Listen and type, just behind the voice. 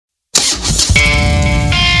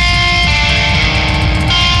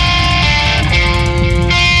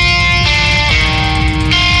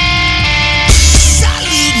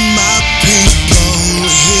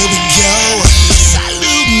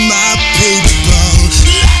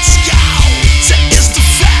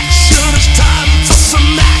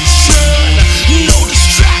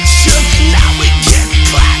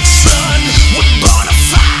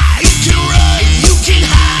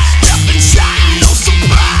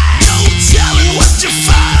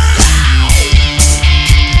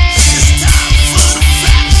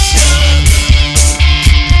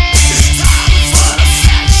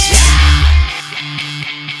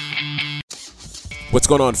What's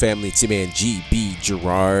going on, family? It's your man GB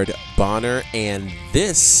Gerard Bonner, and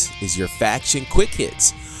this is your Faction Quick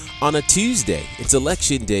Hits on a Tuesday. It's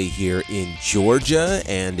election day here in Georgia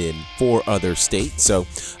and in 4 other states, so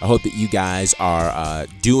I hope that you guys are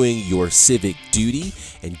doing your civic duty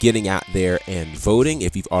and getting out there and voting.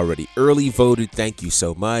 If you've already early voted, thank you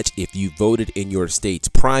so much. If you voted in your state's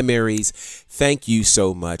primaries, thank you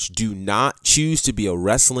so much. Do not choose to be a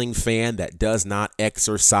wrestling fan that does not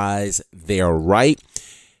exercise their right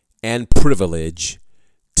and privilege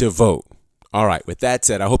to vote. All right, with that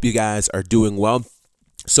said, I hope you guys are doing well.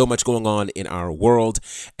 So much going on in our world.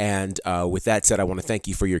 And with that said, I want to thank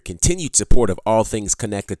you for your continued support of all things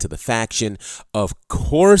connected to the faction. Of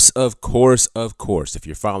course. If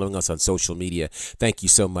you're following us on social media, thank you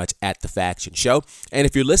so much at The Faction Show. And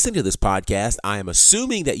if you're listening to this podcast, I am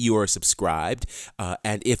assuming that you are subscribed.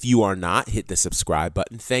 And if you are not, hit the subscribe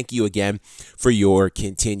button. Thank you again for your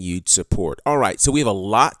continued support. All right, so we have a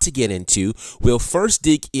lot to get into. We'll first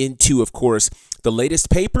dig into, of course, the latest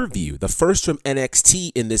pay-per-view, the first from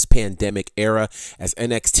NXT in this pandemic era, as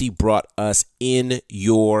NXT brought us In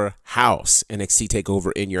Your House. NXT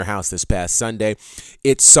TakeOver In Your House this past Sunday.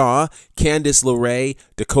 It saw Candice LeRae,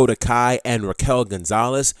 Dakota Kai, and Raquel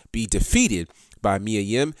Gonzalez be defeated by Mia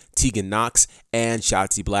Yim, Tegan Nox, and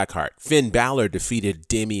Shotzi Blackheart. Finn Balor defeated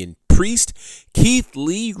Damian Priest. Keith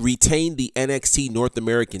Lee retained the NXT North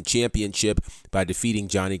American Championship by defeating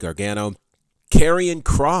Johnny Gargano. Karrion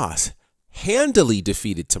Kross handily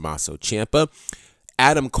defeated Tommaso Ciampa.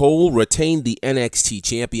 Adam Cole retained the NXT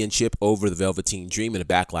Championship over the Velveteen Dream in a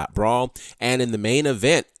backlot brawl. And in the main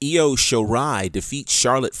event, Io Shirai defeats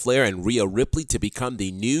Charlotte Flair and Rhea Ripley to become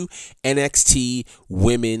the new NXT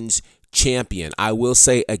Women's Champion. I will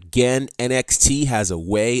say again, NXT has a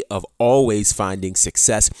way of always finding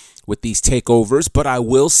success with these takeovers, but I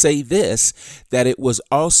will say this, that it was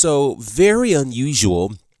also very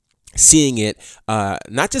unusual seeing it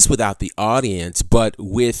not just without the audience, but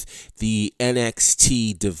with the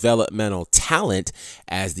NXT developmental talent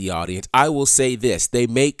as the audience. I will say this, they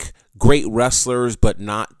make great wrestlers, but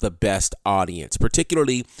not the best audience,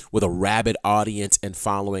 particularly with a rabid audience and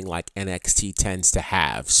following like NXT tends to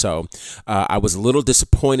have. So I was a little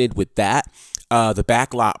disappointed with that. The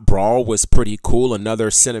backlot brawl was pretty cool, another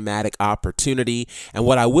cinematic opportunity. And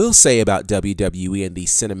what I will say about WWE and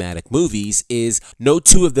these cinematic movies is no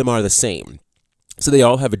two of them are the same. So they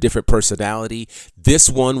all have a different personality. This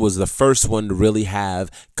one was the first one to really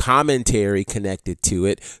have commentary connected to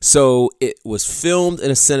it. So it was filmed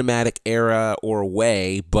in a cinematic era or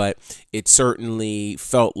way, but it certainly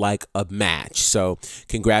felt like a match. So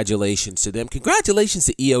congratulations to them. Congratulations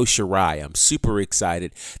to Io Shirai. I'm super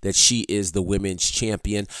excited that she is the women's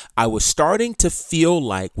champion. I was starting to feel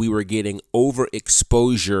like we were getting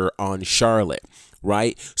overexposure on Charlotte.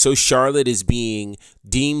 Right? So Charlotte is being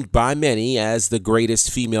deemed by many as the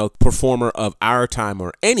greatest female performer of our time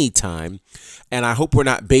or any time. And I hope we're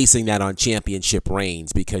not basing that on championship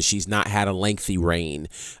reigns, because she's not had a lengthy reign.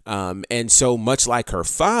 And so much like her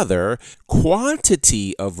father,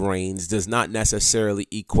 quantity of reigns does not necessarily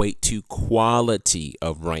equate to quality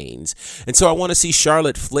of reigns. And so I want to see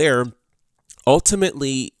Charlotte Flair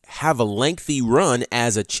ultimately have a lengthy run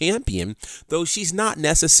as a champion, though she's not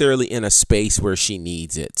necessarily in a space where she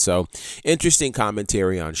needs it. So interesting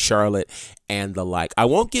commentary on Charlotte and the like. I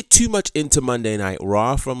won't get too much into Monday Night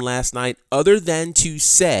Raw from last night, other than to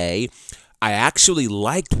say I actually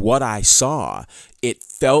liked what I saw. It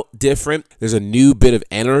felt different. There's a new bit of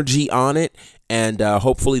energy on it, and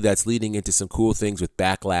hopefully that's leading into some cool things with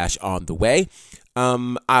Backlash on the way.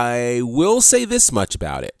 I will say this much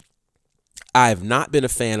about it. I've not been a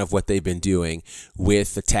fan of what they've been doing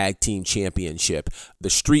with the tag team championship. The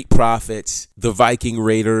Street Profits, the Viking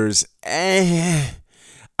Raiders,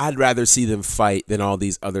 I'd rather see them fight than all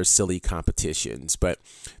these other silly competitions, but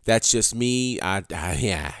that's just me.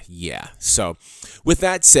 Yeah. So with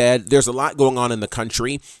that said, there's a lot going on in the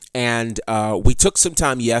country, and we took some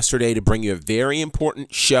time yesterday to bring you a very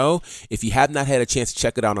important show. If you have not had a chance to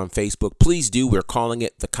check it out on Facebook, please do. We're calling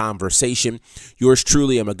it The Conversation. Yours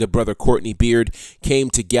truly, and my good brother Courtney Beard, came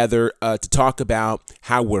together to talk about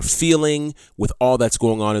how we're feeling with all that's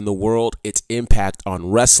going on in the world, its impact on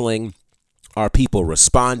wrestling. Are people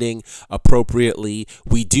responding appropriately?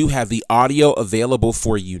 We do have the audio available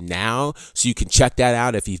for you now, so you can check that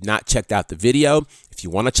out if you've not checked out the video. If you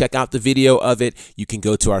want to check out the video of it, you can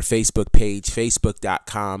go to our Facebook page,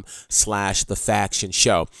 facebook.com/The Faction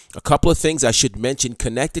Show. A couple of things I should mention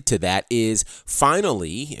connected to that is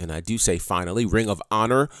finally, and I do say finally, Ring of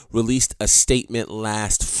Honor released a statement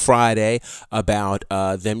last Friday about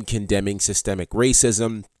them condemning systemic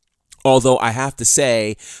racism Although I have to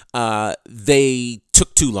say, they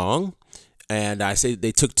took too long. And I say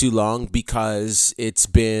they took too long because it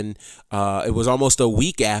was almost a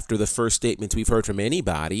week after the first statements we've heard from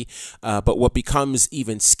anybody. But what becomes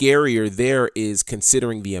even scarier there is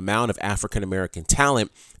considering the amount of African-American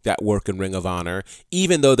talent that work in Ring of Honor,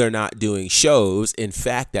 even though they're not doing shows. In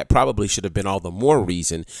fact, that probably should have been all the more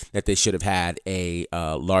reason that they should have had a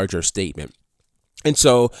larger statement. And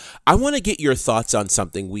so I want to get your thoughts on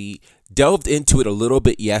something. We delved into it a little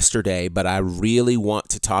bit yesterday, but I really want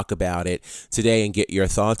to talk about it today and get your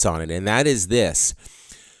thoughts on it. And that is this.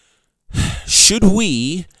 Should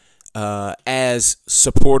we, as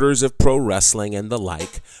supporters of pro wrestling and the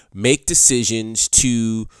like, make decisions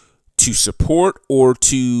to support or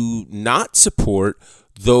to not support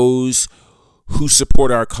those who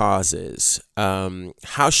support our causes?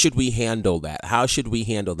 How should we handle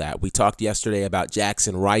that? We talked yesterday about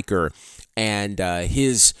Jackson Riker and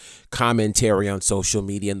his commentary on social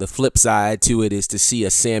media. And the flip side to it is to see a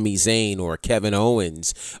Sami Zayn or Kevin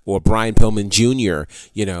Owens or Brian Pillman Jr.,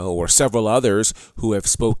 or several others who have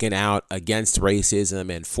spoken out against racism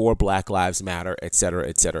and for Black Lives Matter, et cetera,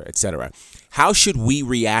 et cetera, et cetera. How should we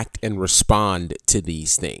react and respond to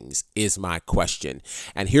these things is my question.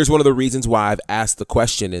 And here's one of the reasons why I've asked the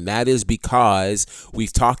question, and that is because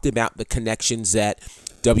we've talked about the connections that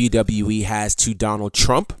WWE has to Donald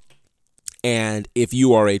Trump. And if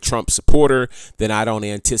you are a Trump supporter, then I don't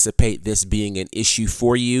anticipate this being an issue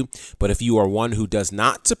for you. But if you are one who does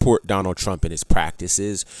not support Donald Trump and his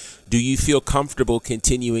practices, do you feel comfortable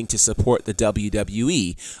continuing to support the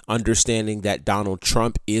WWE, understanding that Donald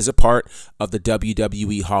Trump is a part of the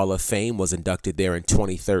WWE Hall of Fame, was inducted there in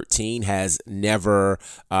 2013, has never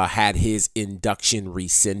had his induction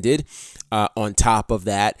rescinded? On top of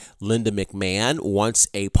that, Linda McMahon, once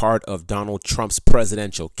a part of Donald Trump's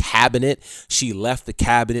presidential cabinet, she left the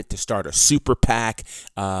cabinet to start a super PAC.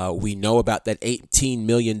 We know about that $18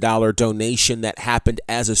 million donation that happened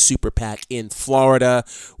as a super PAC in Florida,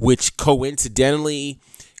 which coincidentally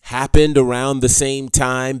happened around the same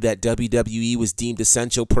time that WWE was deemed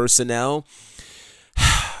essential personnel.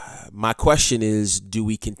 My question is, do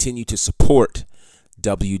we continue to support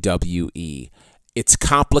WWE? It's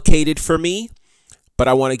complicated for me, but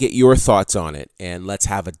I want to get your thoughts on it, and let's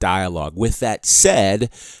have a dialogue. With that said,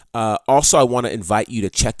 also I want to invite you to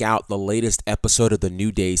check out the latest episode of the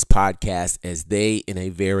New Days podcast, as they, in a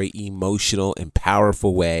very emotional and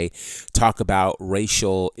powerful way, talk about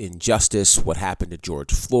racial injustice, what happened to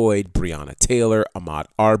George Floyd, Breonna Taylor, Ahmaud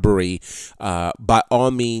Arbery. By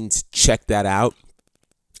all means, check that out.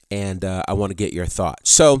 And I want to get your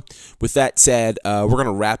thoughts. So with that said, we're going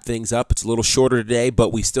to wrap things up. It's a little shorter today,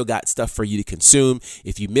 but we still got stuff for you to consume.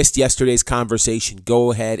 If you missed yesterday's conversation,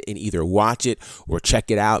 go ahead and either watch it or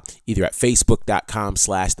check it out either at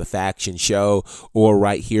facebook.com/The Faction Show or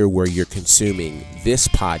right here where you're consuming this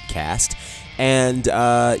podcast. And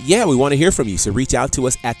we want to hear from you. So reach out to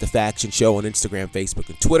us at The Faction Show on Instagram, Facebook,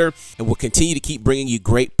 and Twitter. And we'll continue to keep bringing you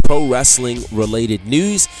great pro wrestling related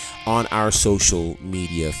news on our social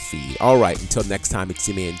media feed. All right, until next time, it's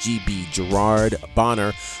your man GB Gerard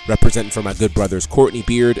Bonner, representing for my good brothers Courtney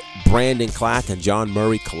Beard, Brandon Clack, and John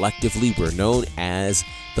Murray. Collectively, we're known as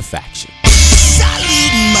The Faction.